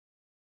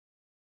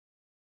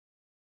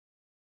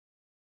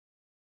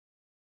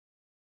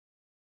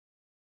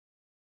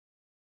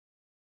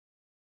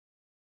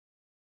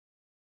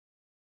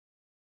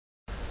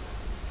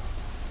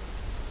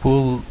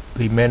Pull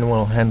the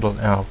manual handle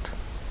out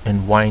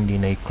and wind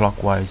in a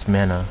clockwise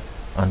manner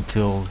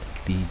until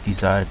the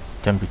desired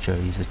temperature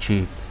is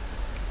achieved.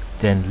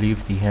 Then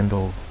leave the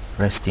handle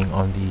resting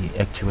on the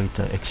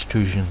actuator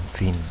extrusion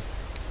fin.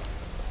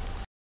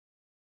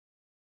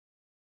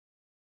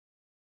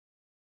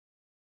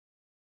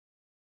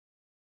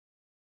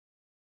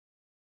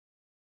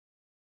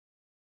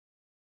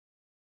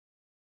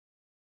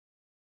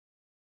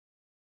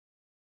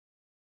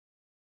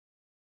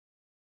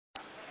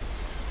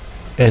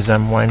 As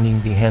I'm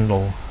winding the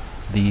handle,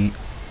 the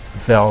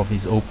valve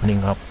is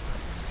opening up.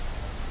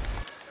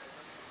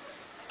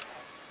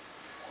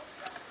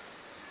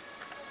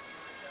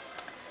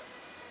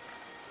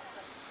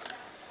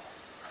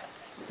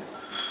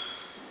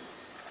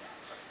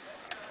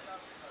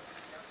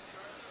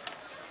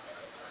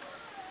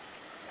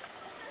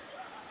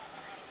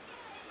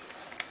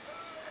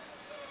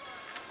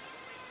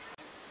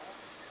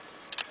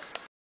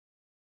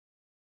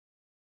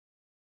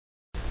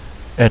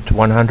 At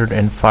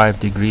 105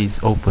 degrees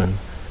open,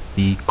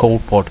 the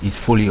cold pot is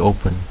fully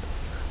open,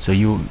 so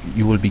you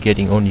will be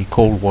getting only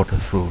cold water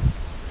through.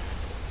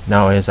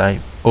 Now as I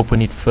open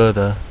it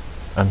further,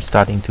 I'm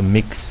starting to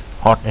mix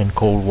hot and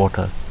cold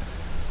water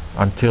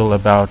until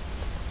about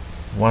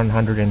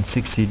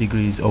 160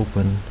 degrees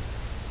open,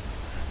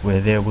 where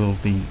there will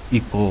be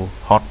equal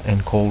hot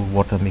and cold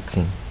water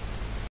mixing.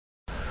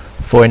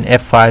 For an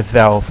F5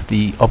 valve,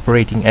 the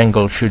operating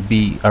angle should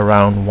be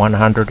around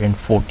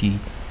 140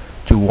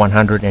 to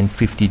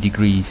 150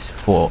 degrees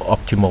for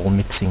optimal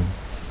mixing.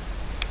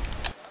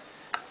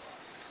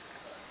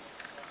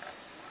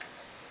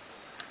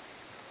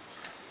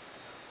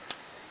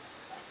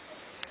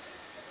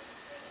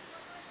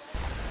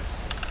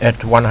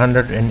 At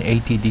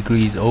 180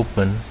 degrees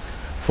open,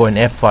 for an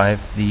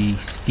F5, the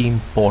steam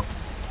port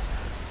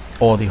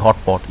or the hot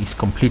pot is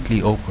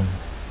completely open.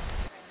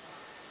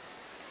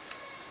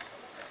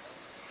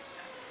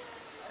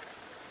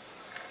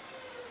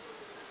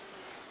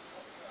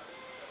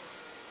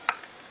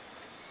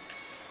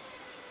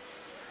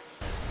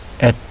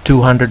 At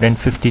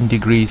 215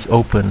 degrees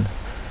open,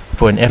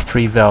 for an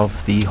F3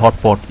 valve, the hot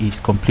pot is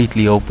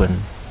completely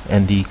open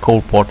and the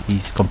cold pot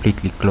is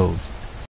completely closed.